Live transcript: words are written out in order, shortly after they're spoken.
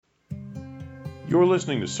You're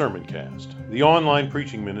listening to Sermoncast, the online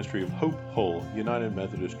preaching ministry of Hope Hull United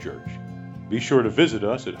Methodist Church. Be sure to visit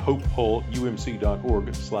us at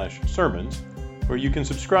hopehullumc.org/sermons, where you can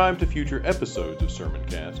subscribe to future episodes of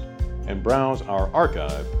Sermoncast and browse our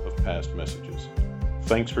archive of past messages.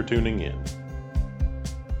 Thanks for tuning in.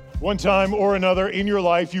 One time or another in your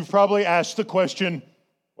life, you've probably asked the question,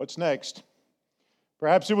 what's next?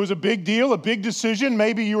 Perhaps it was a big deal, a big decision.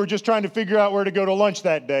 Maybe you were just trying to figure out where to go to lunch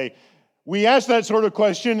that day. We ask that sort of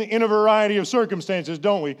question in a variety of circumstances,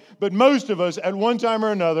 don't we? But most of us, at one time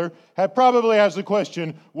or another, have probably asked the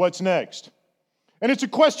question, what's next? And it's a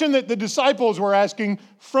question that the disciples were asking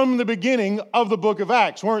from the beginning of the book of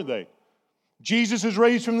Acts, weren't they? Jesus is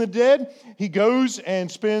raised from the dead. He goes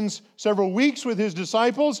and spends several weeks with his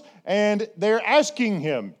disciples, and they're asking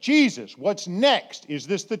him, Jesus, what's next? Is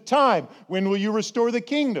this the time? When will you restore the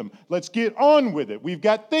kingdom? Let's get on with it. We've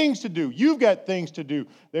got things to do. You've got things to do.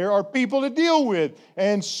 There are people to deal with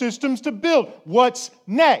and systems to build. What's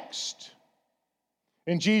next?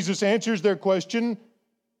 And Jesus answers their question,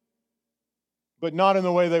 but not in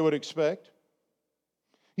the way they would expect.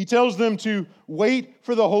 He tells them to wait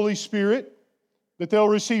for the Holy Spirit, that they'll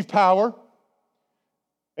receive power,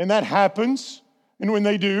 and that happens. And when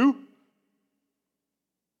they do,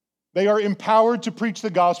 they are empowered to preach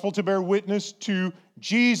the gospel, to bear witness to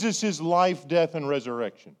Jesus' life, death, and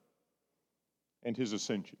resurrection, and his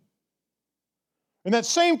ascension. And that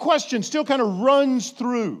same question still kind of runs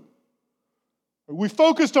through. We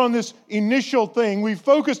focused on this initial thing. We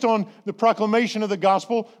focused on the proclamation of the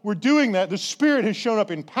gospel. We're doing that. The Spirit has shown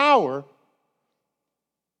up in power,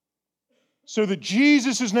 so that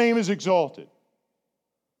Jesus' name is exalted.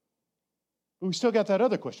 But we still got that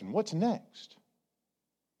other question. What's next?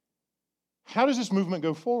 How does this movement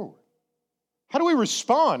go forward? How do we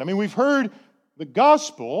respond? I mean, we've heard the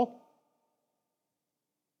gospel.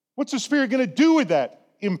 What's the Spirit going to do with that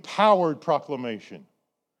empowered proclamation?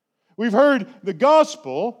 We've heard the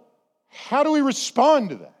gospel. How do we respond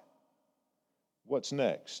to that? What's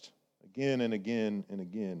next? Again and again and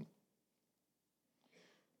again.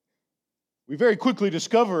 We very quickly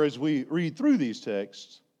discover as we read through these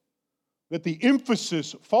texts that the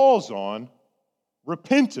emphasis falls on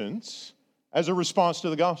repentance as a response to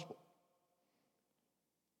the gospel.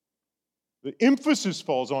 The emphasis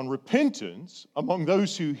falls on repentance among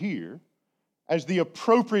those who hear as the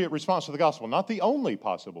appropriate response to the gospel. Not the only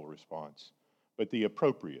possible response, but the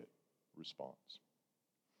appropriate response.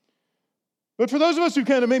 But for those of us who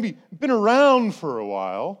kind of maybe been around for a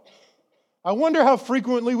while, I wonder how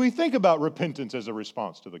frequently we think about repentance as a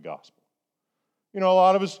response to the gospel. You know, a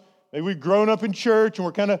lot of us, maybe we've grown up in church and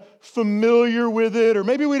we're kind of familiar with it, or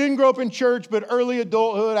maybe we didn't grow up in church, but early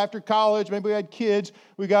adulthood, after college, maybe we had kids,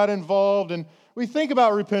 we got involved, and we think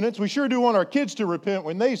about repentance. We sure do want our kids to repent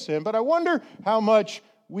when they sin, but I wonder how much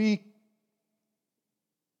we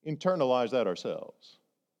internalize that ourselves.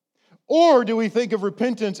 Or do we think of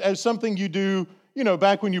repentance as something you do, you know,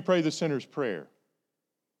 back when you pray the sinner's prayer?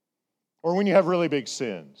 Or when you have really big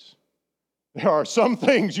sins. There are some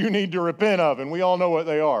things you need to repent of, and we all know what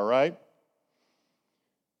they are, right?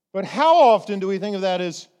 But how often do we think of that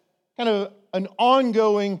as kind of an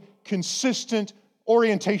ongoing, consistent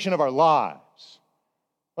orientation of our lives?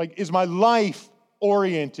 Like, is my life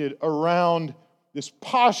oriented around this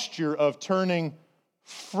posture of turning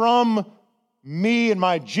from me and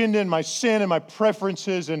my agenda and my sin and my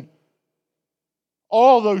preferences and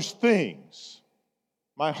all those things?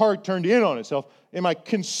 My heart turned in on itself. Am I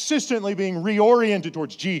consistently being reoriented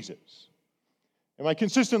towards Jesus? Am I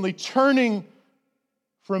consistently turning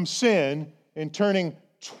from sin and turning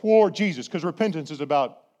toward Jesus? Because repentance is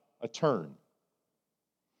about a turn.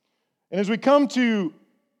 And as we come to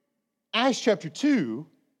Acts chapter 2,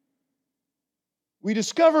 we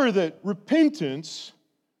discover that repentance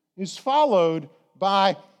is followed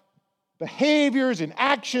by behaviors and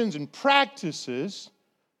actions and practices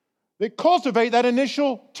that cultivate that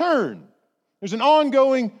initial turn. There's an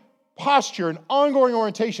ongoing posture, an ongoing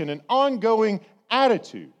orientation, an ongoing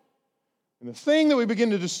attitude. And the thing that we begin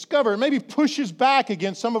to discover, maybe pushes back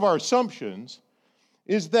against some of our assumptions,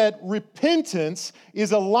 is that repentance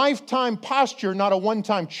is a lifetime posture, not a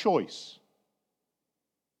one-time choice.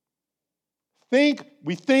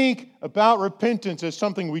 We think about repentance as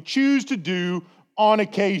something we choose to do on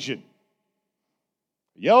occasion.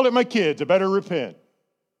 I yelled at my kids, I better repent.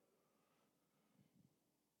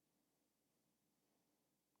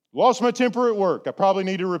 Lost my temper at work. I probably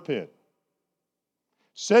need to repent.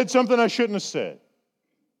 Said something I shouldn't have said.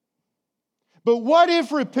 But what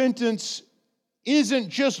if repentance isn't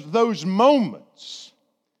just those moments,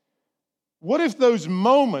 what if those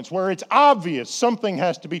moments where it's obvious something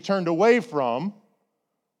has to be turned away from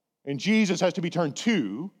and Jesus has to be turned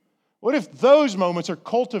to, what if those moments are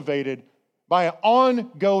cultivated by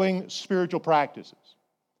ongoing spiritual practices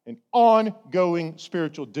and ongoing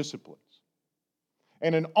spiritual disciplines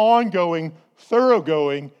and an ongoing,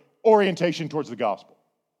 thoroughgoing orientation towards the gospel?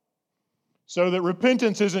 So that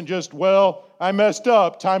repentance isn't just, well, I messed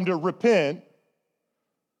up, time to repent.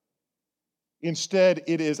 Instead,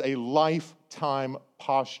 it is a lifetime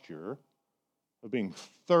posture of being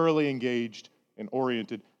thoroughly engaged and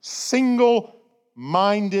oriented,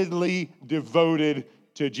 single-mindedly devoted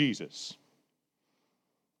to Jesus.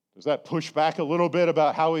 Does that push back a little bit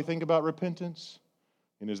about how we think about repentance?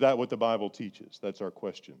 And is that what the Bible teaches? That's our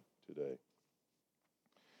question today.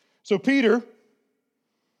 So Peter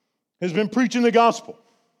has been preaching the gospel.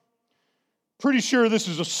 Pretty sure this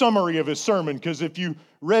is a summary of his sermon, because if you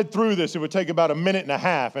read through this, it would take about a minute and a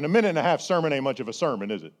half. And a minute and a half sermon ain't much of a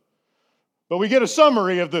sermon, is it? But we get a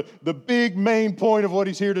summary of the big main point of what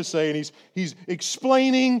he's here to say. And he's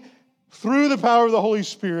explaining through the power of the Holy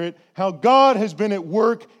Spirit how God has been at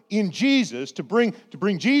work in Jesus to bring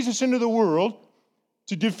Jesus into the world,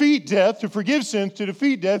 to defeat death, to forgive sins, to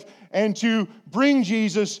defeat death, and to bring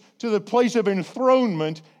Jesus to the place of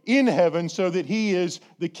enthronement in heaven so that he is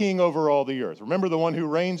the king over all the earth. Remember, the one who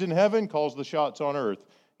reigns in heaven calls the shots on earth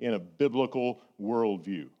in a biblical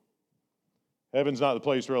worldview. Heaven's not the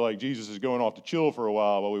place where like Jesus is going off to chill for a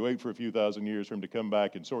while we wait for a few thousand years for him to come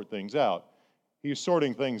back and sort things out. He's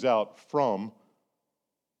sorting things out from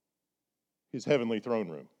his heavenly throne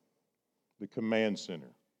room, the command center.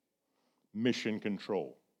 Mission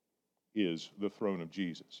control is the throne of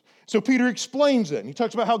Jesus. So Peter explains that, and he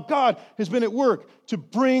talks about how God has been at work to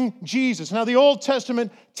bring Jesus. Now, the Old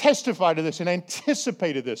Testament testified to this and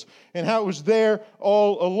anticipated this, and how it was there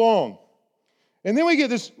all along. And then we get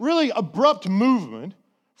this really abrupt movement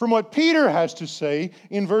from what Peter has to say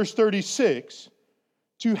in verse 36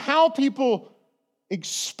 to how people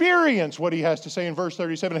experience what he has to say in verse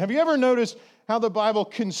 37. Have you ever noticed how the Bible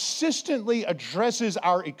consistently addresses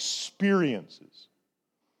our experiences?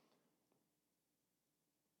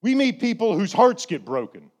 We meet people whose hearts get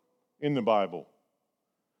broken in the Bible.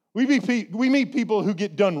 We meet people who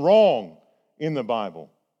get done wrong in the Bible.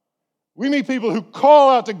 We meet people who call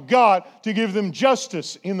out to God to give them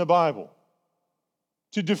justice in the Bible,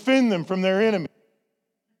 to defend them from their enemies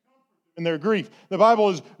and their grief. The Bible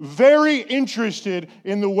is very interested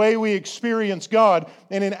in the way we experience God.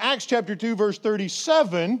 And in Acts chapter 2, verse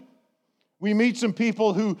 37, we meet some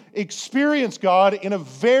people who experience God in a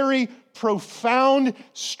very profound,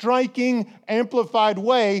 striking, amplified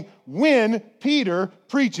way when Peter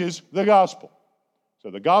preaches the gospel.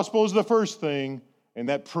 So the gospel is the first thing, and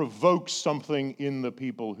that provokes something in the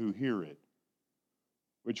people who hear it,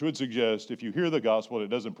 which would suggest if you hear the gospel and it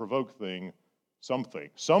doesn't provoke something,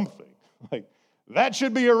 like that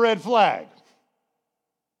should be a red flag.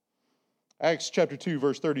 Acts chapter 2,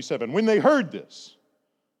 verse 37. When they heard this,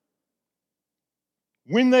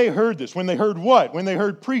 when they heard what? When they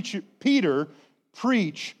heard Peter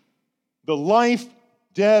preach the life,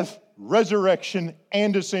 death, resurrection,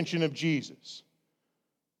 and ascension of Jesus.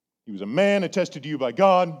 He was a man attested to you by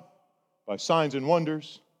God, by signs and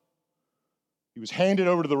wonders. He was handed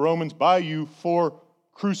over to the Romans by you for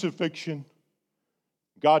crucifixion.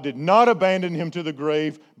 God did not abandon him to the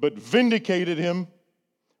grave, but vindicated him,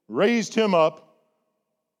 raised him up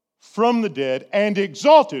from the dead, and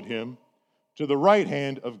exalted him to the right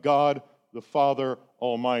hand of God the Father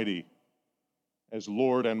Almighty as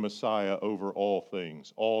Lord and Messiah over all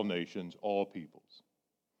things, all nations, all peoples.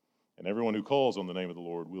 And everyone who calls on the name of the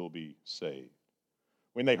Lord will be saved.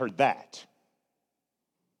 When they heard that,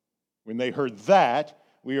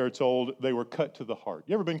 we are told they were cut to the heart.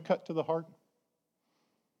 You ever been cut to the heart?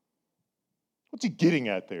 What's he getting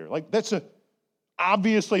at there? Like,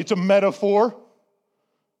 obviously it's a metaphor.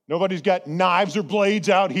 Nobody's got knives or blades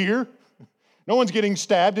out here. No one's getting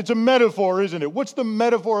stabbed. It's a metaphor, isn't it? What's the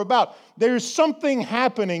metaphor about? There's something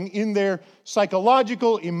happening in their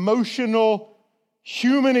psychological, emotional,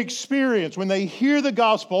 human experience. When they hear the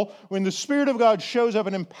gospel, when the Spirit of God shows up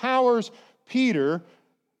and empowers Peter,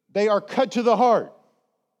 they are cut to the heart.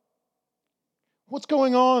 What's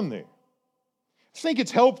going on there? I think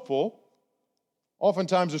it's helpful.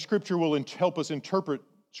 Oftentimes the Scripture will help us interpret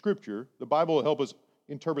Scripture. The Bible will help us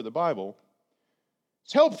interpret the Bible.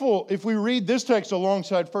 It's helpful if we read this text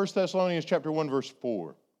alongside 1 Thessalonians chapter 1, verse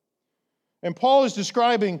 4. And Paul is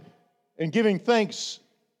describing and giving thanks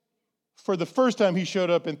for the first time he showed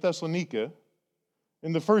up in Thessalonica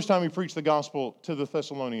and the first time he preached the gospel to the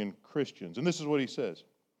Thessalonian Christians. And this is what he says.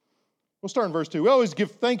 We'll start in verse 2. We always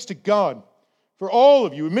give thanks to God for all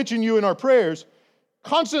of you. We mention you in our prayers,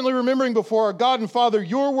 constantly remembering before our God and Father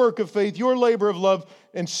your work of faith, your labor of love,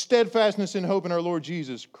 and steadfastness in hope in our Lord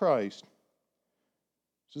Jesus Christ.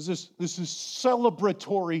 So this is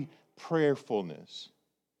celebratory prayerfulness.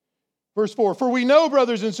 Verse 4, for we know,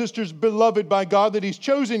 brothers and sisters, beloved by God, that He's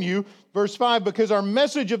chosen you. Verse 5, because our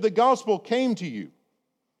message of the gospel came to you.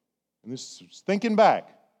 And this is thinking back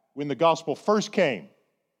when the gospel first came.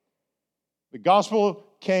 The gospel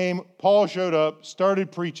came, Paul showed up,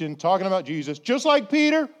 started preaching, talking about Jesus, just like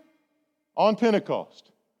Peter on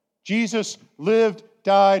Pentecost. Jesus lived,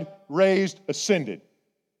 died, raised, ascended.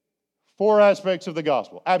 4 aspects of the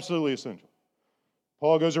gospel, absolutely essential.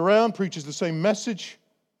 Paul goes around, preaches the same message.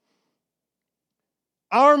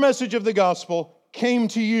 Our message of the gospel came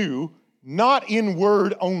to you not in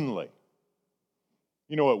word only.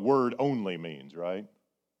 You know what word only means, right?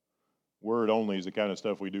 Word only is the kind of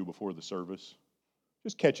stuff we do before the service.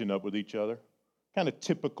 Just catching up with each other. Kind of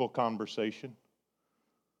typical conversation.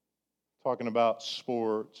 Talking about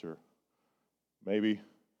sports or maybe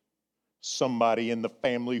somebody in the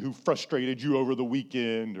family who frustrated you over the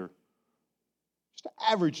weekend or just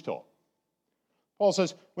average talk. Paul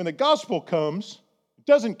says, when the gospel comes, it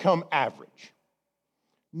doesn't come average.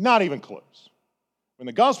 Not even close. When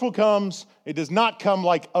the gospel comes, it does not come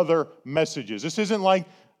like other messages. This isn't like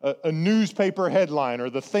a newspaper headline or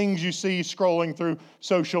the things you see scrolling through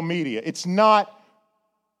social media. It's not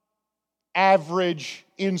average,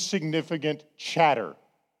 insignificant chatter.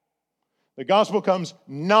 The gospel comes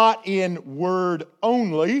not in word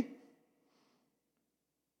only,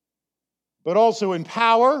 but also in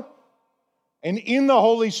power and in the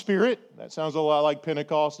Holy Spirit. That sounds a lot like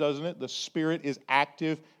Pentecost, doesn't it? The Spirit is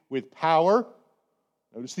active with power.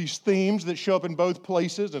 Notice these themes that show up in both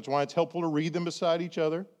places. That's why it's helpful to read them beside each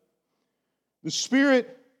other. The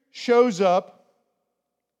Spirit shows up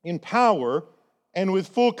in power and with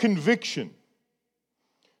full conviction.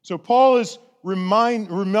 So Paul is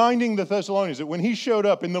reminding the Thessalonians that when he showed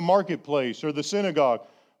up in the marketplace or the synagogue,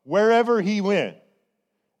 wherever he went,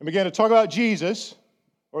 and began to talk about Jesus,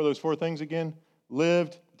 what are those 4 things again?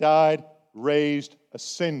 Lived, died, raised,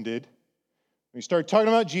 ascended. When he started talking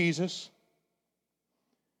about Jesus,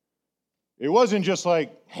 it wasn't just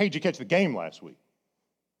like, hey, did you catch the game last week?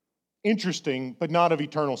 Interesting, but not of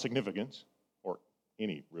eternal significance or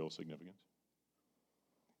any real significance.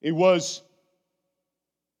 It was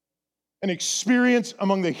an experience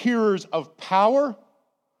among the hearers of power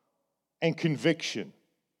and conviction.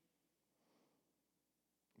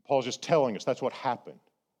 Paul's just telling us that's what happened.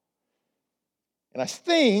 And I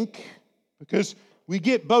think, because we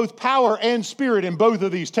get both power and spirit in both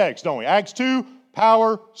of these texts, don't we? Acts 2,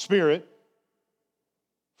 power, spirit.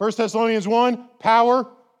 1 Thessalonians 1, power,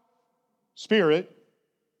 spirit.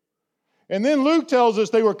 And then Luke tells us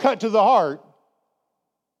they were cut to the heart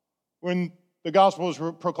when the gospel was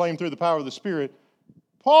proclaimed through the power of the Spirit.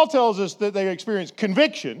 Paul tells us that they experienced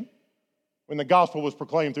conviction when the gospel was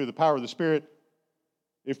proclaimed through the power of the Spirit.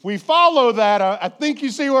 If we follow that, I think you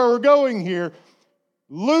see where we're going here.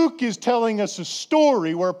 Luke is telling us a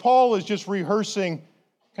story where Paul is just rehearsing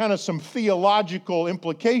kind of some theological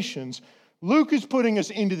implications. Luke is putting us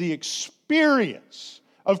into the experience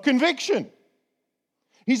of conviction.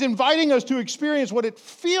 He's inviting us to experience what it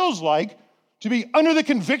feels like to be under the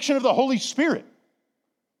conviction of the Holy Spirit.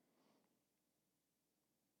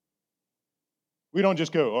 We don't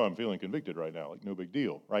just go, oh, I'm feeling convicted right now, like no big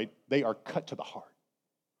deal, right? They are cut to the heart.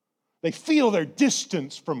 They feel their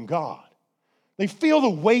distance from God. They feel the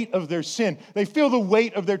weight of their sin. They feel the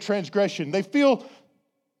weight of their transgression. They feel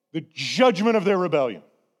the judgment of their rebellion.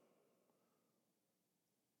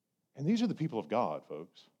 And these are the people of God,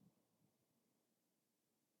 folks.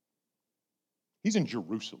 He's in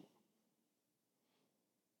Jerusalem.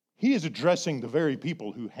 He is addressing the very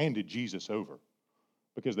people who handed Jesus over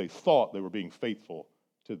because they thought they were being faithful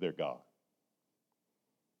to their God.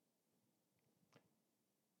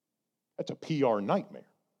 That's a PR nightmare.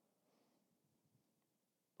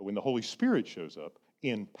 But when the Holy Spirit shows up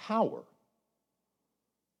in power,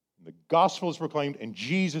 the gospel is proclaimed and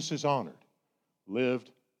Jesus is honored,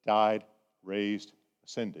 lived, died, raised,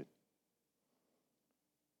 ascended,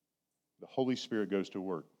 the Holy Spirit goes to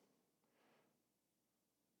work.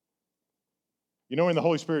 You know when the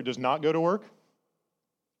Holy Spirit does not go to work?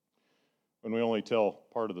 When we only tell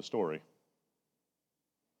part of the story.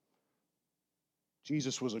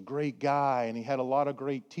 Jesus was a great guy and he had a lot of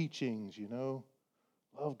great teachings, you know.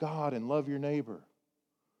 Love God and love your neighbor.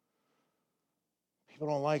 People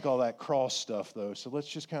don't like all that cross stuff though, so let's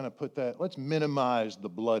just kind of let's minimize the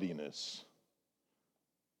bloodiness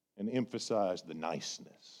and emphasize the niceness.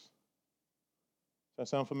 Does that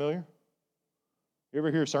sound familiar? You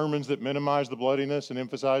ever hear sermons that minimize the bloodiness and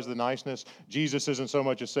emphasize the niceness? Jesus isn't so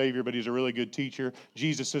much a Savior, but He's a really good teacher.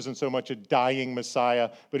 Jesus isn't so much a dying Messiah,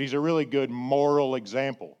 but He's a really good moral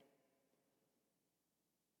example.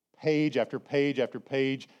 Page after page after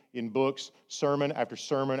page in books, sermon after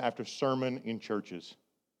sermon after sermon in churches.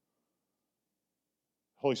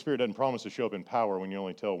 Holy Spirit doesn't promise to show up in power when you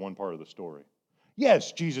only tell one part of the story.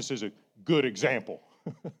 Yes, Jesus is a good example.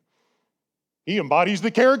 He embodies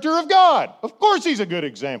the character of God. Of course He's a good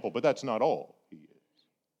example, but that's not all He is.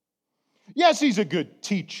 Yes, He's a good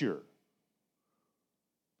teacher,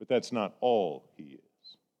 but that's not all He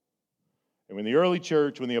is. And when the early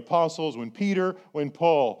church, when the apostles, when Peter, when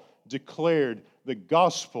Paul declared the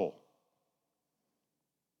gospel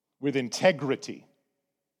with integrity,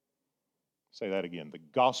 say that again, the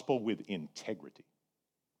gospel with integrity.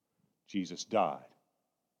 Jesus died.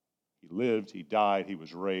 He lived, He died, He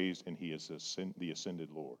was raised, and He is the ascended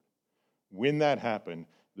Lord. When that happened,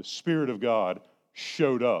 the Spirit of God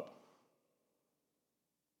showed up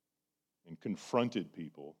and confronted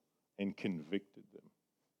people and convicted them.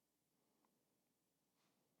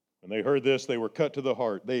 When they heard this, they were cut to the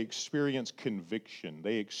heart. They experienced conviction.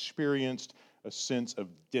 They experienced a sense of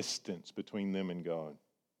distance between them and God.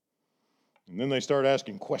 And then they started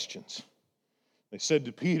asking questions. They said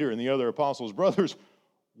to Peter and the other apostles, "Brothers,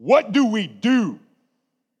 what do we do?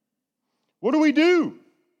 What do we do?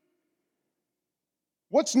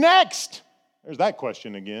 What's next?" There's that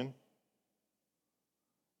question again.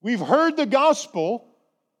 We've heard the gospel.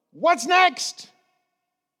 What's next?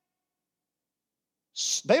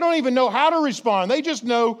 They don't even know how to respond. They just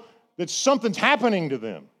know that something's happening to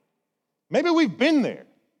them. Maybe we've been there.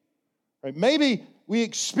 Right? Maybe we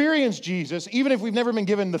experience Jesus, even if we've never been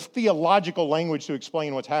given the theological language to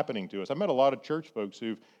explain what's happening to us. I met a lot of church folks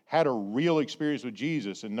who've had a real experience with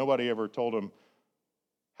Jesus, and nobody ever told them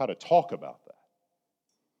how to talk about that.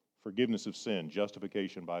 Forgiveness of sin,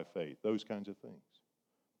 justification by faith, those kinds of things.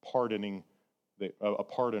 Pardoning, a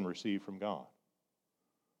pardon received from God.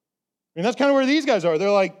 I mean, that's kind of where these guys are.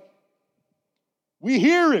 They're like, we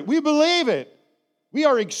hear it, we believe it. We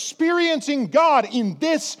are experiencing God in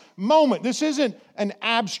this moment. This isn't an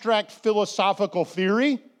abstract philosophical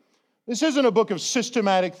theory. This isn't a book of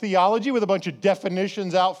systematic theology with a bunch of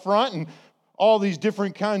definitions out front and all these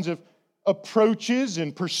different kinds of approaches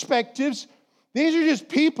and perspectives. These are just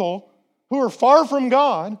people who are far from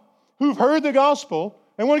God, who've heard the gospel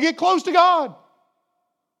and want to get close to God.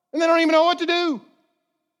 And they don't even know what to do.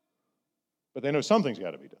 But they know something's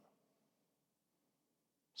got to be done.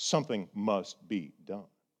 Something must be done.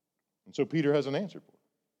 And so Peter has an answer for it.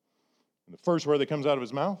 And the first word that comes out of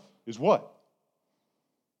his mouth is what?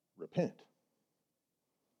 Repent.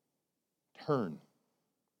 Turn.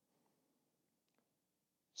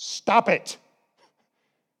 Stop it.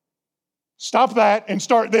 Stop that and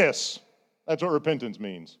start this. That's what repentance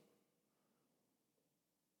means.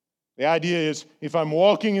 The idea is, if I'm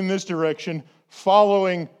walking in this direction,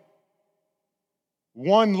 following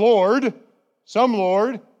one Lord, some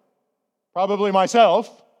Lord, probably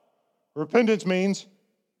myself, repentance means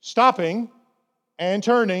stopping and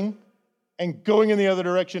turning and going in the other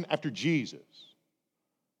direction after Jesus.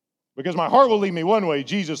 Because my heart will lead me one way,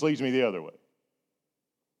 Jesus leads me the other way.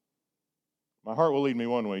 My heart will lead me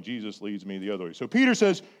one way, Jesus leads me the other way. So Peter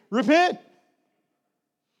says, repent.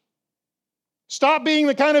 Stop being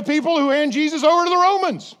the kind of people who hand Jesus over to the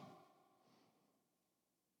Romans.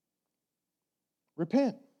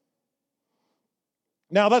 Repent.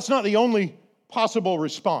 Now, that's not the only possible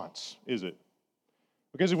response, is it?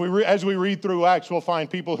 Because as we read through Acts, we'll find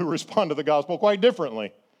people who respond to the gospel quite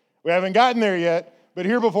differently. We haven't gotten there yet, but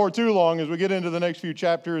here before too long, as we get into the next few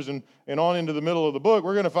chapters and on into the middle of the book,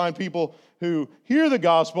 we're going to find people who hear the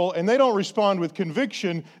gospel and they don't respond with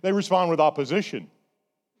conviction, they respond with opposition.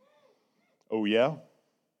 Oh yeah?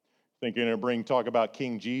 Think you're going to talk about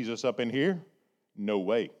King Jesus up in here? No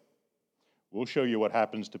way. We'll show you what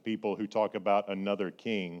happens to people who talk about another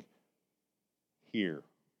king here.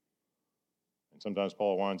 And sometimes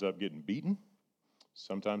Paul winds up getting beaten.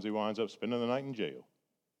 Sometimes he winds up spending the night in jail.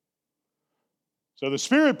 So the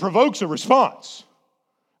Spirit provokes a response.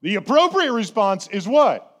 The appropriate response is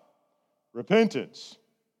what? Repentance.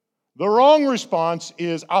 The wrong response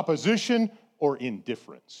is opposition or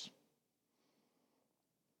indifference.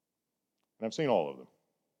 And I've seen all of them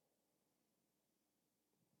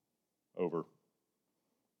over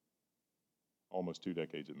almost 2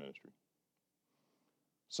 decades of ministry.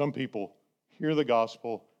 Some people hear the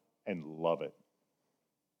gospel and love it.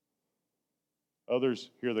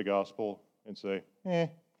 Others hear the gospel and say, eh.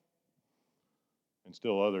 And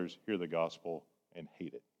still others hear the gospel and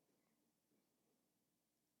hate it.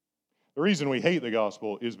 The reason we hate the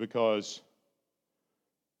gospel is because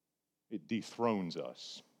it dethrones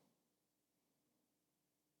us.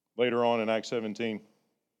 Later on in Acts 17,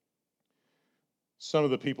 some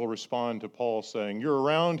of the people respond to Paul saying, "You're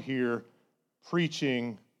around here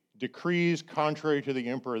preaching decrees contrary to the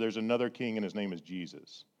emperor. There's another king and his name is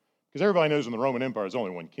Jesus." Because everybody knows in the Roman Empire there's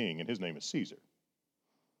only one king and his name is Caesar.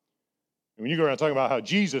 And when you go around talking about how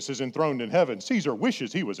Jesus is enthroned in heaven, Caesar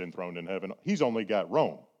wishes he was enthroned in heaven. He's only got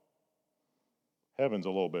Rome. Heaven's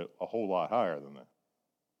a whole lot higher than that.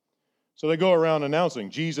 So they go around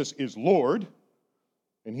announcing Jesus is Lord,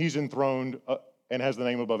 and he's enthroned and has the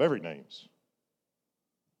name above every names.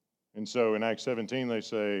 And so in Acts 17, they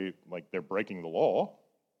say, like, they're breaking the law,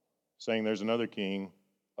 saying there's another king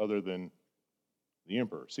other than the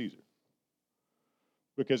emperor, Caesar.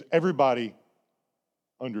 Because everybody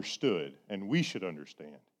understood, and we should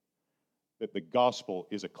understand, that the gospel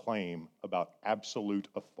is a claim about absolute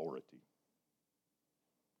authority.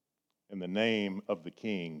 And the name of the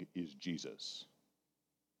king is Jesus.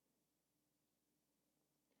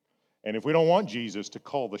 And if we don't want Jesus to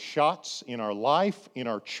call the shots in our life, in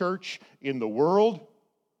our church, in the world,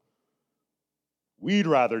 we'd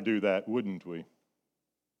rather do that, wouldn't we?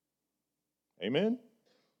 Amen?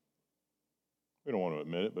 We don't want to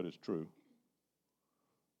admit it, but it's true.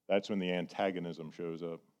 That's when the antagonism shows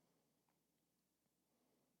up.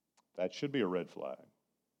 That should be a red flag.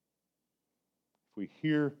 If we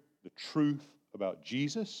hear the truth about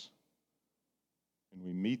Jesus and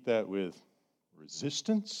we meet that with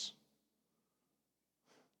resistance,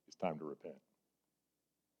 it's time to repent.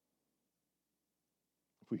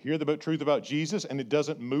 If we hear the truth about Jesus and it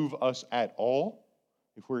doesn't move us at all,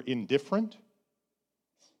 if we're indifferent,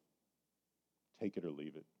 take it or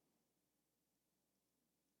leave it.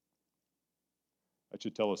 That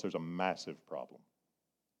should tell us there's a massive problem.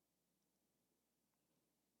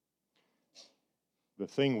 The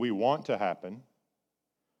thing we want to happen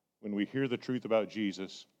when we hear the truth about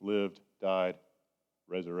Jesus, lived, died,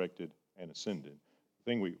 resurrected, and ascended, the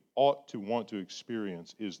thing we ought to want to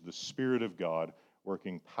experience is the Spirit of God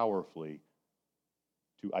working powerfully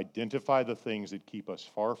to identify the things that keep us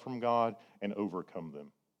far from God and overcome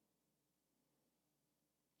them.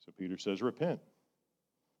 So Peter says, repent.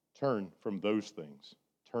 Turn from those things.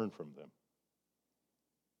 Turn from them.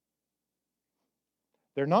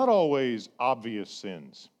 They're not always obvious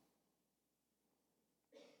sins.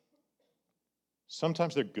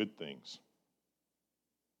 Sometimes they're good things.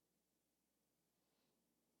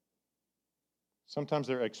 Sometimes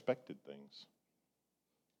they're expected things.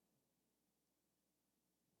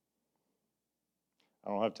 I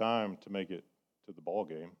don't have time to make it to the ball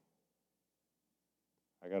game.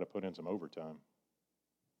 I got to put in some overtime.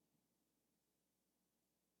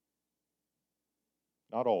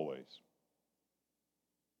 Not always.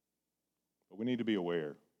 But we need to be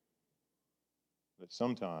aware that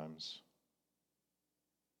sometimes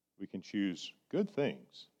we can choose good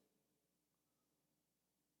things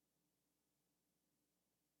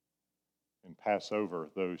and pass over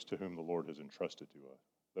those to whom the Lord has entrusted to us,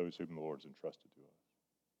 those whom the Lord has entrusted to us.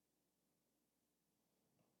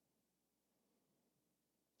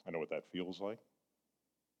 I know what that feels like.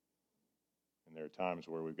 And there are times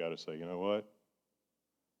where we've got to say, you know what?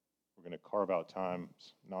 We're going to carve out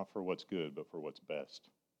times not for what's good, but for what's best.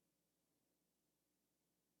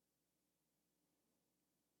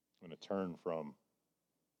 I'm going to turn from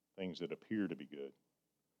things that appear to be good,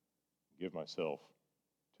 give myself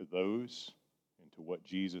to those and to what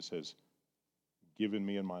Jesus has given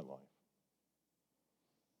me in my life,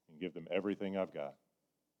 and give them everything I've got.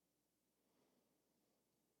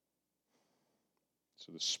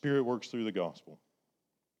 So the Spirit works through the gospel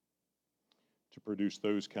to produce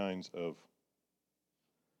those kinds of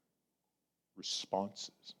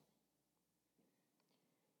responses.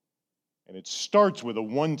 And it starts with a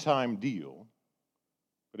one-time deal,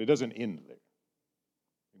 but it doesn't end there.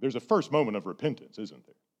 There's a first moment of repentance, isn't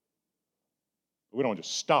there? But we don't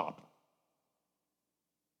just stop.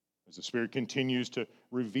 As the Spirit continues to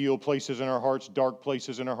reveal places in our hearts, dark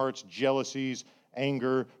places in our hearts, jealousies,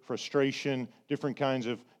 anger, frustration, different kinds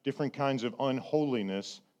of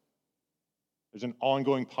unholiness, there's an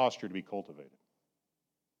ongoing posture to be cultivated.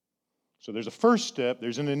 So there's a first step,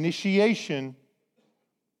 there's an initiation,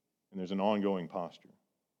 and there's an ongoing posture.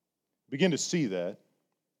 Begin to see that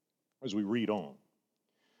as we read on.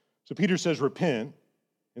 So Peter says, repent,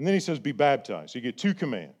 and then he says, be baptized. So you get two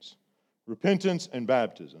commands, repentance and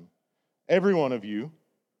baptism. Every one of you,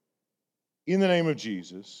 in the name of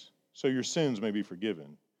Jesus, so your sins may be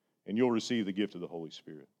forgiven, and you'll receive the gift of the Holy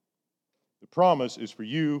Spirit. The promise is for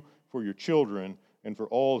you, for your children, and for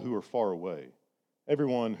all who are far away,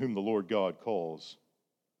 everyone whom the Lord God calls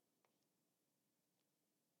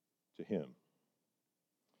to him.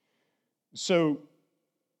 So,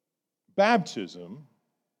 baptism,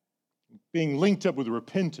 being linked up with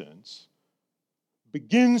repentance,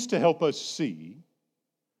 begins to help us see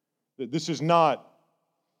that this is not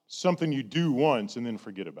something you do once and then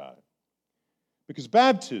forget about it. Because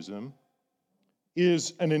baptism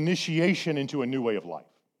is an initiation into a new way of life.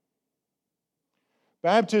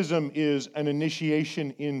 Baptism is an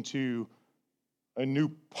initiation into a new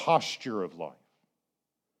posture of life.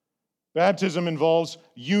 Baptism involves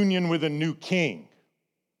union with a new king,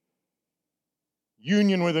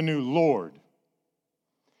 union with a new Lord.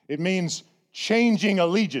 It means changing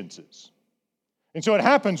allegiances. And so it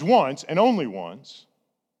happens once and only once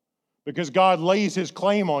because God lays his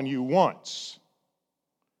claim on you once.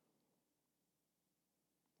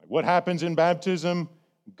 What happens in baptism?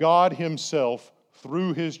 God himself,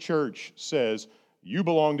 through his church, says, you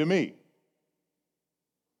belong to me.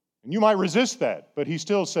 And you might resist that, but he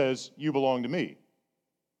still says, you belong to me.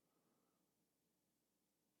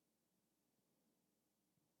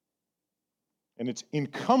 And it's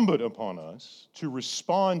incumbent upon us to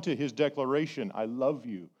respond to his declaration, I love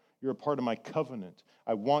you, you're a part of my covenant,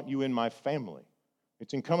 I want you in my family.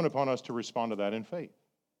 It's incumbent upon us to respond to that in faith,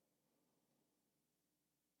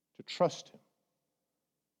 to trust him,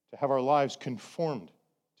 to have our lives conformed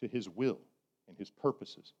to his will and his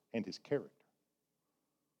purposes and his character.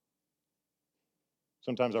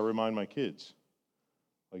 Sometimes I remind my kids,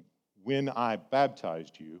 like, when I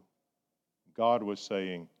baptized you, God was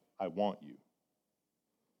saying, I want you.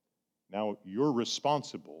 Now you're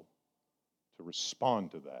responsible to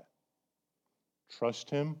respond to that. Trust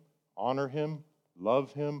him, honor him,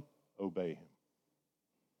 love him, obey him.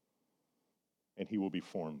 And he will be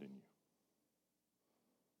formed in you.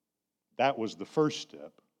 That was the first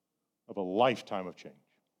step of a lifetime of change.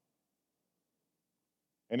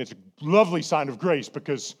 And it's a lovely sign of grace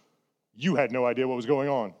because you had no idea what was going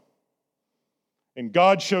on. And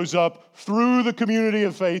God shows up through the community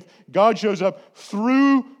of faith. God shows up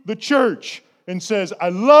through the church and says, I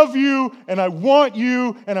love you and I want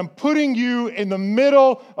you and I'm putting you in the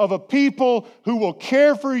middle of a people who will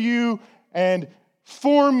care for you and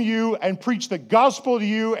form you and preach the gospel to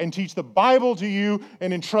you and teach the Bible to you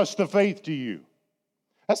and entrust the faith to you.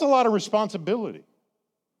 That's a lot of responsibility.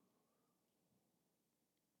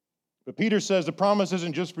 But Peter says the promise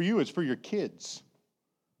isn't just for you, it's for your kids.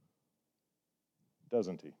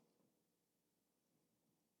 Doesn't he?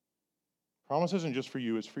 Promise isn't just for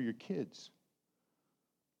you, it's for your kids.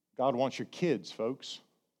 God wants your kids, folks.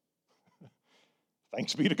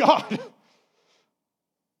 Thanks be to God.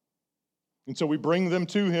 And so we bring them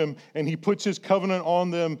to him, and he puts his covenant on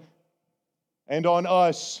them and on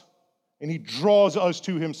us, and he draws us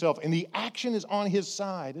to himself. And the action is on his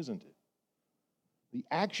side, isn't it? The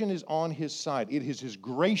action is on his side. It is his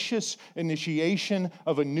gracious initiation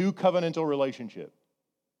of a new covenantal relationship.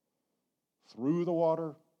 Through the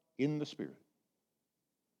water, in the Spirit.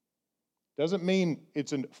 Doesn't mean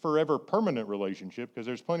it's a forever permanent relationship, because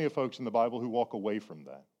there's plenty of folks in the Bible who walk away from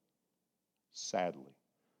that. Sadly.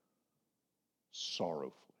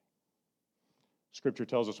 Sorrowfully. Scripture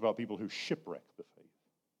tells us about people who shipwreck the faith.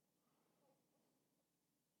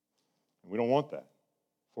 And we don't want that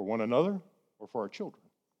for one another or for our children,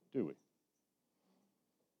 do we?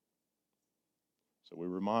 So we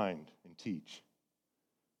remind and teach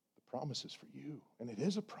the promise is for you, and it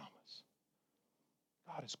is a promise.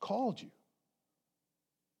 God has called you.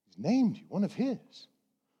 He's named you, one of his.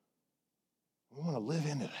 We want to live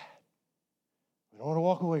into that. We don't want to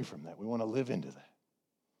walk away from that. We want to live into that.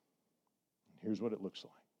 And here's what it looks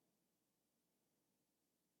like.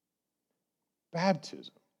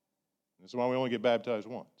 Baptism. This is why we only get baptized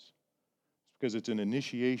once. It's because it's an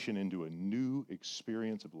initiation into a new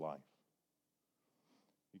experience of life.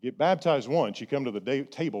 You get baptized once, you come to the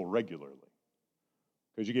table regularly.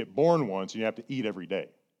 Because you get born once and you have to eat every day.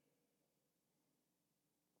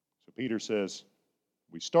 So Peter says,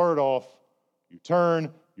 we start off, you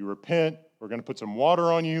turn, you repent, we're going to put some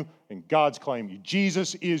water on you, and God's claim you.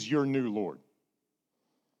 Jesus is your new Lord.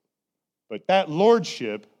 But that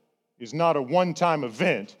lordship is not a one-time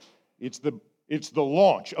event. It's the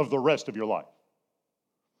launch of the rest of your life.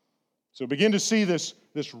 So begin to see this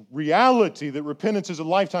reality that repentance is a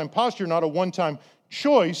lifetime posture, not a one-time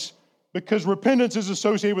choice, because repentance is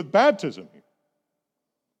associated with baptism here.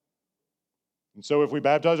 And so if we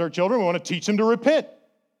baptize our children, we want to teach them to repent.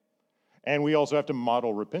 And we also have to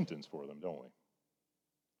model repentance for them, don't we?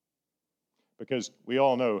 Because we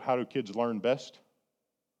all know, how do kids learn best?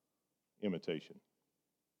 Imitation.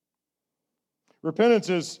 Repentance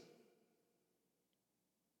is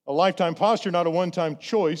A lifetime posture, not a one-time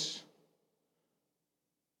choice.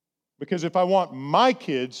 Because if I want my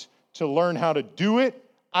kids to learn how to do it,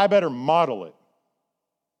 I better model it.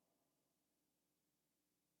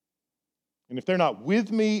 And if they're not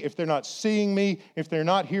with me, if they're not seeing me, if they're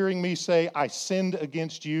not hearing me say, I sinned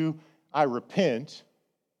against you, I repent,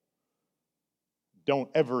 don't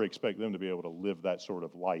ever expect them to be able to live that sort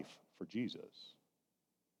of life for Jesus.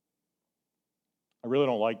 I really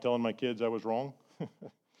don't like telling my kids I was wrong.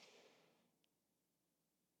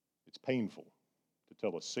 It's painful to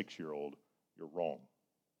tell a 6-year-old you're wrong.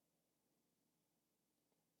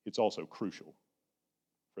 It's also crucial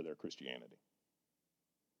for their Christianity.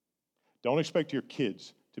 Don't expect your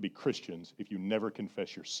kids to be Christians if you never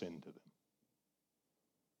confess your sin to them.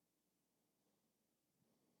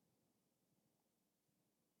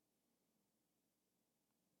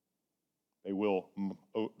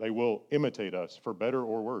 They will imitate us for better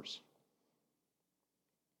or worse.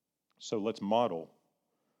 So let's model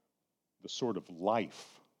the sort of life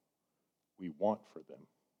we want for them.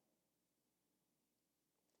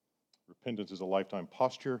 Repentance is a lifetime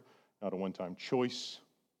posture, not a one-time choice.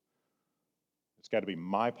 It's got to be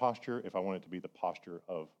my posture if I want it to be the posture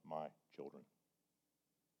of my children.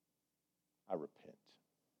 I repent.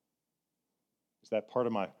 Is that part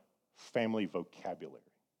of my family vocabulary?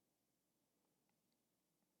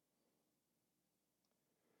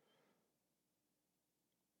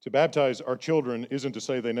 To baptize our children isn't to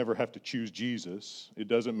say they never have to choose Jesus. It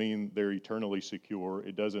doesn't mean they're eternally secure.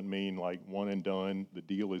 It doesn't mean like one and done, the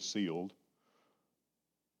deal is sealed.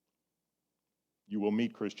 You will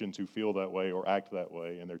meet Christians who feel that way or act that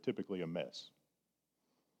way, and they're typically a mess.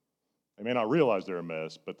 They may not realize they're a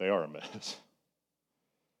mess, but they are a mess.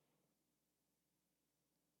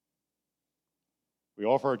 We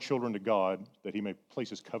offer our children to God that He may place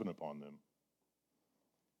His covenant upon them.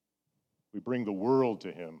 We bring the world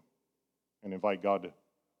to Him and invite God to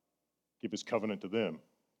give His covenant to them.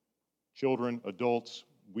 Children, adults,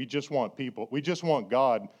 we just want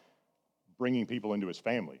God bringing people into His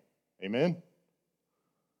family. Amen?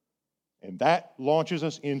 And that launches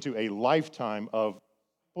us into a lifetime of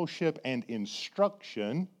fellowship and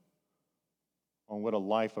instruction on what a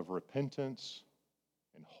life of repentance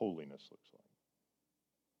and holiness looks like.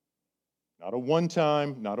 Not a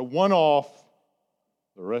one-time, not a one-off,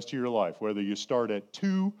 the rest of your life, whether you start at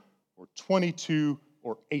 2 or 22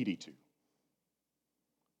 or 82.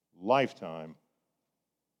 Lifetime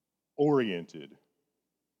oriented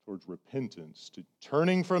towards repentance, to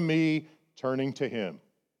turning from me, turning to Him.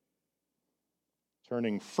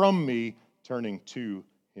 Turning from me, turning to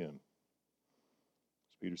Him.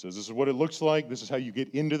 As Peter says, this is what it looks like. This is how you get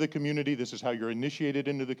into the community. This is how you're initiated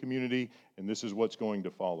into the community. And this is what's going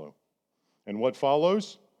to follow. And what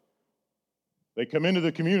follows? They come into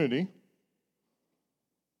the community,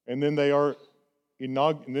 and then they're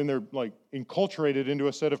like enculturated into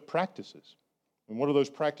a set of practices. And what do those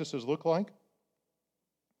practices look like?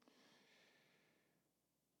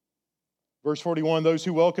 Verse 41, those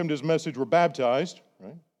who welcomed His message were baptized,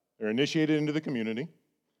 right? They're initiated into the community.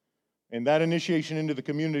 And that initiation into the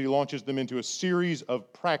community launches them into a series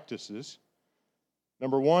of practices.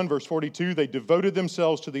 Number 1, verse 42, they devoted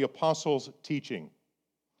themselves to the apostles' teaching.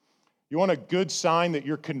 You want a good sign that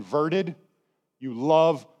you're converted? You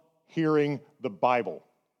love hearing the Bible.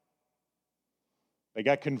 They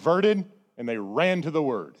got converted and they ran to the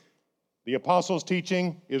Word. The apostles'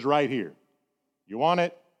 teaching is right here. You want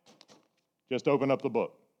it? Just open up the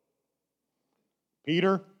book.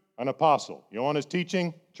 Peter, an apostle. You want his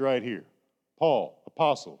teaching? It's right here. Paul,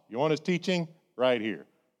 apostle. You want his teaching? Right here.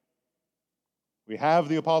 We have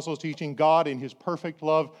the apostles' teaching. God, in His perfect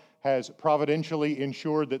love, has providentially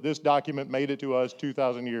ensured that this document made it to us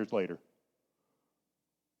 2,000 years later.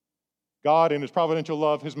 God, in His providential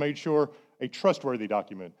love, has made sure a trustworthy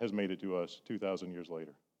document has made it to us 2,000 years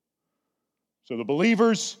later. So the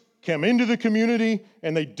believers came into the community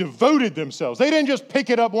and they devoted themselves. They didn't just pick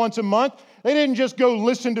it up once a month. They didn't just go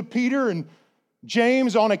listen to Peter and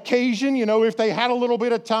James on occasion, if they had a little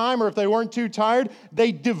bit of time or if they weren't too tired.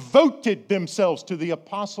 They devoted themselves to the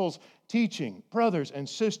apostles' teaching. Brothers and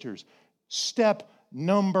sisters, step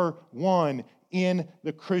number 1 in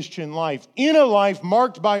the Christian life, in a life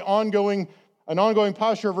marked by an ongoing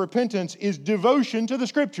posture of repentance, is devotion to the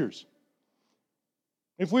Scriptures.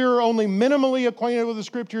 If we are only minimally acquainted with the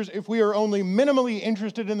Scriptures, if we are only minimally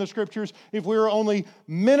interested in the Scriptures, if we are only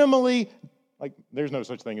minimally, there's no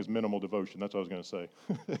such thing as minimal devotion, that's what I was going to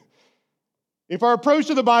say. If our approach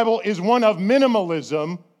to the Bible is one of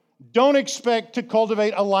minimalism, don't expect to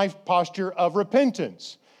cultivate a life posture of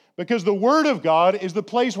repentance, because the Word of God is the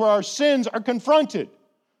place where our sins are confronted.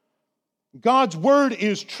 God's word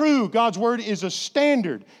is true. God's word is a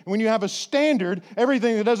standard. And when you have a standard,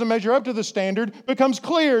 everything that doesn't measure up to the standard becomes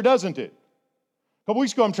clear, doesn't it? A couple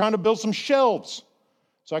weeks ago, I'm trying to build some shelves.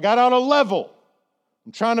 So I got out a level.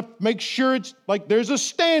 I'm trying to make sure it's like there's a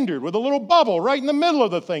standard with a little bubble right in the middle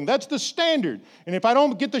of the thing. That's the standard. And if I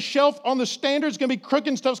don't get the shelf on the standard, it's going to be crooked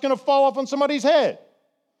and stuff's going to fall off on somebody's head.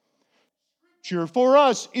 Scripture for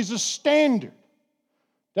us is a standard.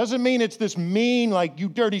 Doesn't mean it's this mean, like, you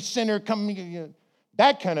dirty sinner, come,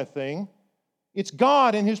 that kind of thing. It's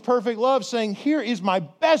God in His perfect love saying, here is my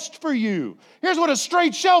best for you. Here's what a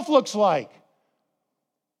straight shelf looks like.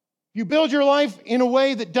 If you build your life in a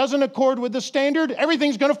way that doesn't accord with the standard,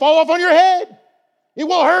 everything's going to fall off on your head. It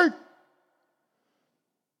will hurt.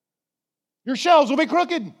 Your shelves will be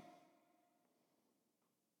crooked.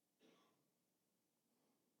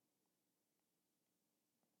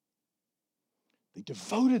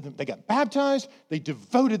 They got baptized, they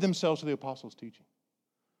devoted themselves to the apostles' teaching.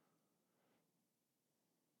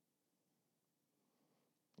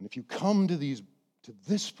 And if you come to this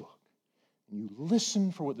book and you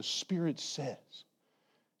listen for what the Spirit says,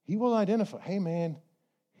 He will identify, hey man,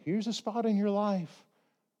 here's a spot in your life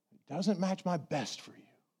that doesn't match my best for you.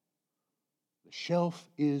 The shelf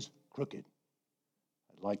is crooked.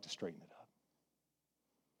 I'd like to straighten it up.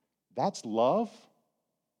 That's love.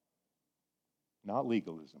 Not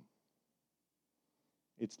legalism.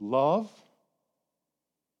 It's love,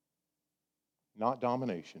 not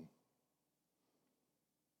domination.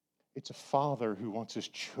 It's a father who wants his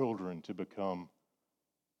children to become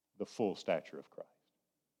the full stature of Christ.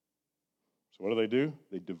 So what do?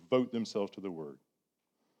 They devote themselves to the Word.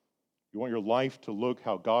 You want your life to look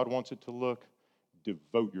how God wants it to look?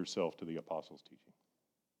 Devote yourself to the apostles' teaching.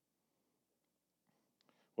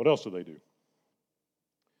 What else do?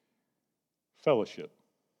 Fellowship.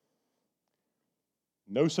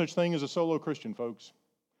 No such thing as a solo Christian, folks.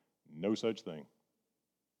 No such thing.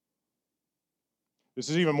 This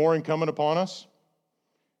is even more incumbent upon us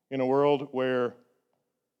in a world where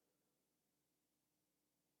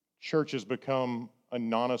church has become a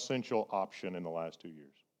non-essential option in the last 2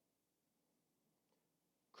 years.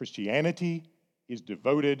 Christianity is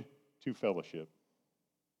devoted to fellowship.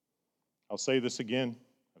 I'll say this again.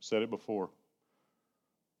 I've said it before.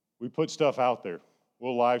 We put stuff out there.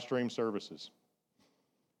 We'll live stream services.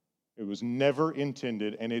 It was never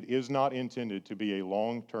intended, and it is not intended to be a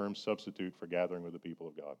long-term substitute for gathering with the people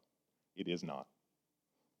of God. It is not.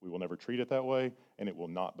 We will never treat it that way, and it will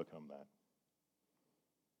not become that.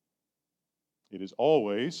 It is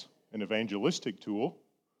always an evangelistic tool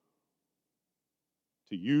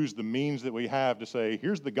to use the means that we have to say,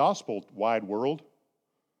 here's the gospel, wide world.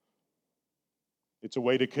 It's a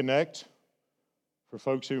way to connect for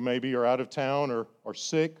folks who maybe are out of town or are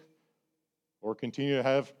sick or continue to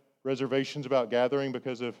have reservations about gathering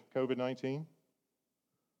because of COVID-19.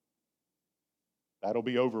 That'll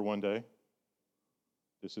be over one day.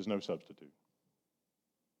 This is no substitute.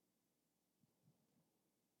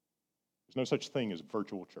 There's no such thing as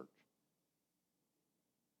virtual church.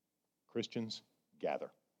 Christians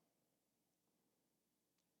gather.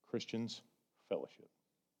 Christians fellowship.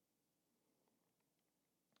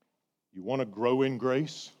 You want to grow in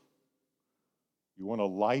grace? You want a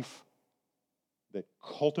life that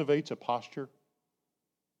cultivates a posture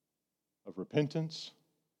of repentance?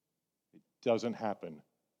 It doesn't happen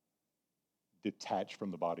detached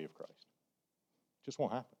from the body of Christ. It just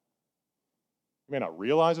won't happen. You may not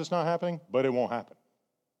realize it's not happening, but it won't happen.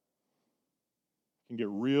 It can get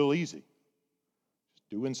real easy just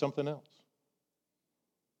doing something else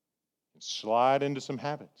and slide into some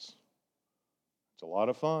habits. It's a lot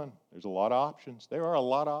of fun. There's a lot of options. There are a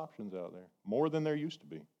lot of options out there, more than there used to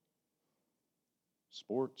be.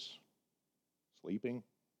 Sports, sleeping,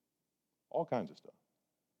 all kinds of stuff.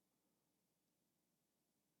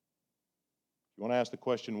 You want to ask the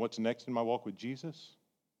question, what's next in my walk with Jesus?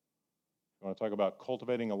 You want to talk about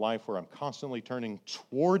cultivating a life where I'm constantly turning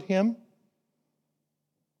toward Him?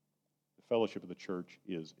 The fellowship of the church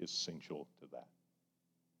is essential to that.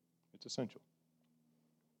 It's essential.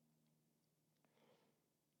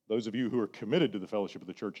 Those of you who are committed to the fellowship of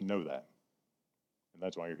the church know that. And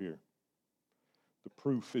that's why you're here. The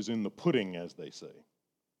proof is in the pudding, as they say.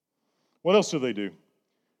 What else do?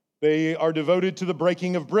 They are devoted to the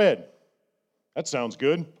breaking of bread. That sounds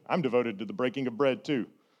good. I'm devoted to the breaking of bread too.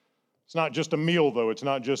 It's not just a meal, though. It's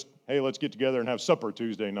not just, hey, let's get together and have supper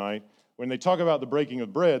Tuesday night. When they talk about the breaking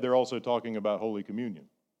of bread, they're also talking about Holy Communion.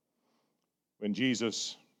 When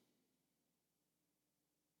Jesus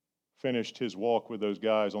finished his walk with those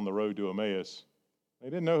guys on the road to Emmaus, they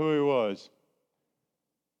didn't know who he was.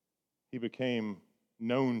 He became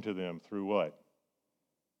known to them through what?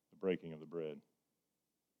 The breaking of the bread.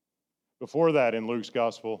 Before that, in Luke's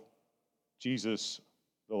gospel, Jesus,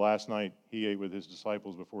 the last night he ate with his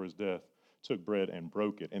disciples before his death, took bread and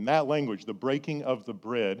broke it. In that language, the breaking of the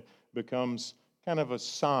bread becomes kind of a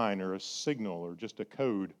sign or a signal or just a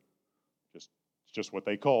code. It's just what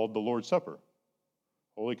they called the Lord's Supper,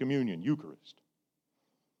 Holy Communion, Eucharist.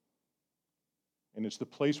 And it's the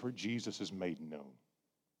place where Jesus is made known.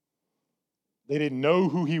 They didn't know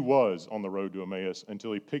who he was on the road to Emmaus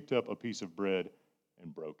until he picked up a piece of bread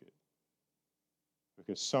and broke it.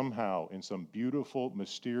 Because somehow, in some beautiful,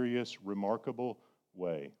 mysterious, remarkable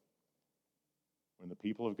way, when the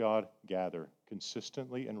people of God gather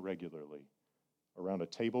consistently and regularly around a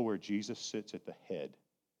table where Jesus sits at the head,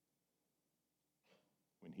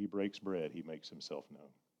 when he breaks bread, he makes himself known.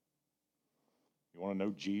 You want to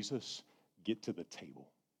know Jesus? Get to the table.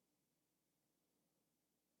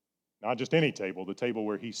 Not just any table, the table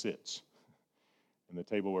where he sits. And the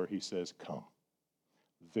table where he says, come,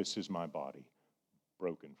 this is my body,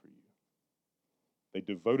 broken for you. They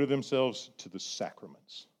devoted themselves to the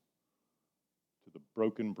sacraments, to the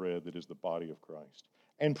broken bread that is the body of Christ,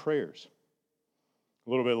 and prayers. A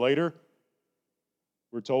little bit later,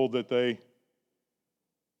 we're told that they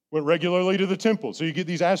went regularly to the temple. So you get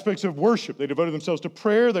these aspects of worship. They devoted themselves to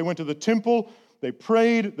prayer. They went to the temple. They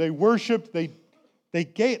prayed. They worshiped.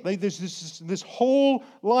 This whole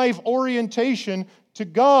life orientation to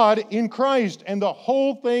God in Christ. And the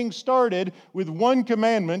whole thing started with one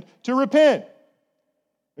commandment: to repent.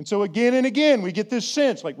 And so again and again, we get this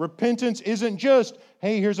sense like repentance isn't just,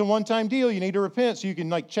 hey, here's a one-time deal, you need to repent so you can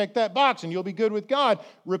check that box and you'll be good with God.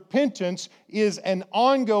 Repentance is an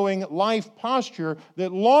ongoing life posture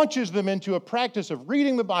that launches them into a practice of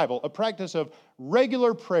reading the Bible, a practice of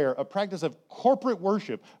regular prayer, a practice of corporate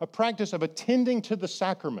worship, a practice of attending to the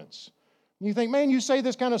sacraments. And you think, man, you say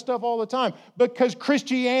this kind of stuff all the time, because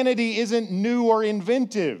Christianity isn't new or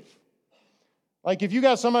inventive. Like if you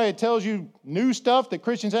got somebody that tells you new stuff that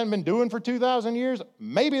Christians haven't been doing for 2,000 years,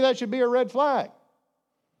 maybe that should be a red flag.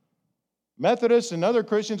 Methodists and other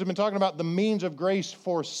Christians have been talking about the means of grace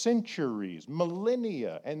for centuries,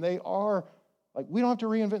 millennia, and they are, like, we don't have to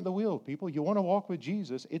reinvent the wheel, people. You want to walk with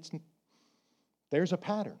Jesus, there's a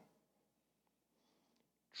pattern.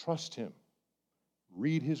 Trust him.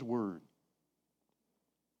 Read his word.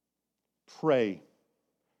 Pray.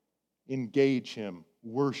 Engage him.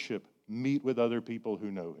 Worship. Meet with other people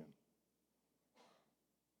who know him.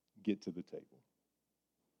 Get to the table.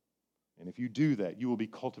 And if you do that, you will be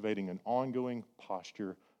cultivating an ongoing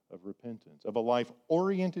posture of repentance, of a life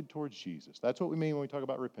oriented towards Jesus. That's what we mean when we talk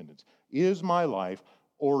about repentance. Is my life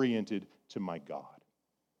oriented to my God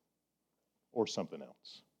or something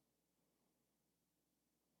else?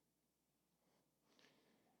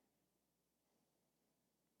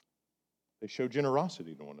 They show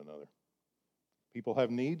generosity to one another. People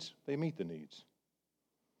have needs, they meet the needs.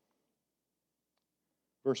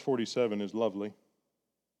 Verse 47 is lovely.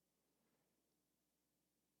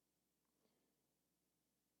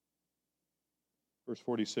 Verse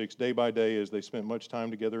 46, day by day, as they spent much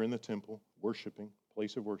time together in the temple, worshiping,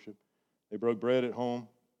 place of worship, they broke bread at home.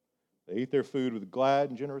 They ate their food with glad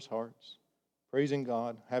and generous hearts, praising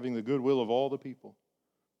God, having the goodwill of all the people.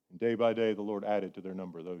 And day by day, the Lord added to their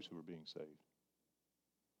number those who were being saved.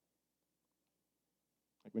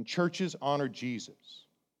 Like when churches honor Jesus,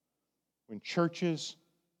 when churches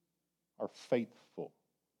are faithful,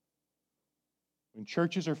 when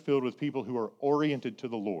churches are filled with people who are oriented to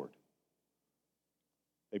the Lord,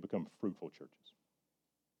 they become fruitful churches.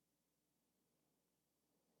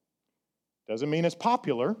 Doesn't mean it's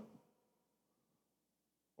popular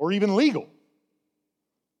or even legal.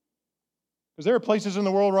 Because there are places in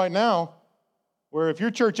the world right now where if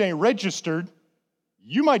your church ain't registered,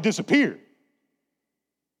 you might disappear.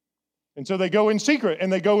 And so they go in secret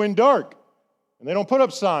and they go in dark. And they don't put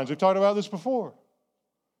up signs. We've talked about this before.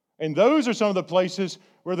 And those are some of the places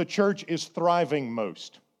where the church is thriving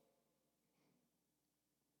most.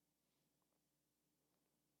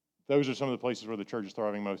 Those are some of the places where the church is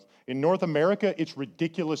thriving most. In North America, it's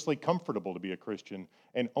ridiculously comfortable to be a Christian,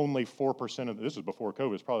 and only 4% of, this is before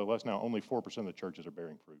COVID, it's probably less now, only 4% of the churches are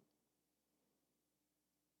bearing fruit.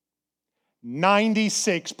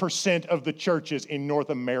 96% of the churches in North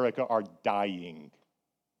America are dying.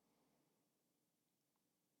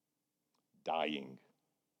 Dying.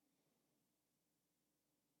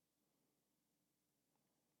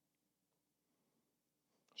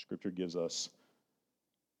 Scripture gives us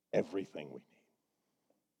everything we need.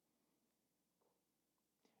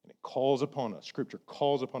 And it calls upon us, Scripture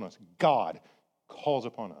calls upon us, God calls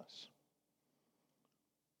upon us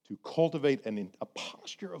to cultivate a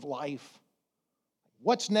posture of life.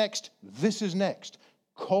 What's next? This is next.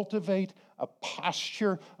 Cultivate a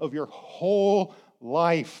posture of your whole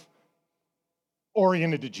life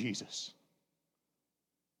oriented to Jesus.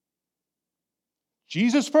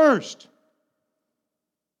 Jesus first.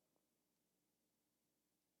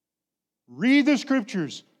 Read the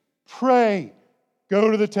scriptures, pray,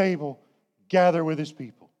 go to the table, gather with his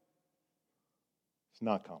people. It's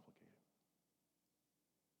not complicated.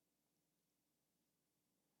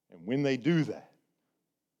 And when they do that,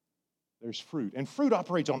 there's fruit. And fruit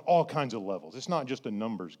operates on all kinds of levels. It's not just a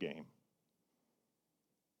numbers game.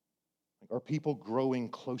 Are people growing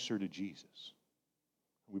closer to Jesus?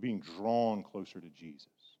 Are we being drawn closer to Jesus?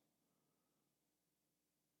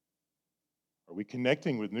 Are we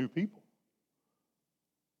connecting with new people?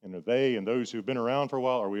 And are they and those who've been around for a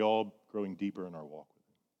while, are we all growing deeper in our walk with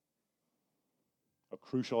him? A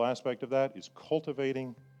crucial aspect of that is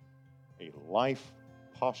cultivating a life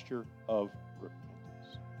posture of repentance.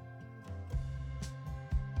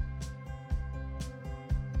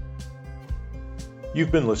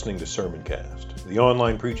 You've been listening to Sermoncast, the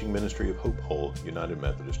online preaching ministry of Hope Hull United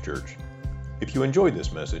Methodist Church. If you enjoyed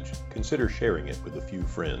this message, consider sharing it with a few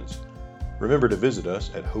friends. Remember to visit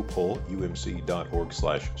us at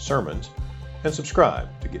hopehullumc.org/sermons and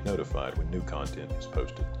subscribe to get notified when new content is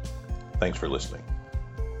posted. Thanks for listening.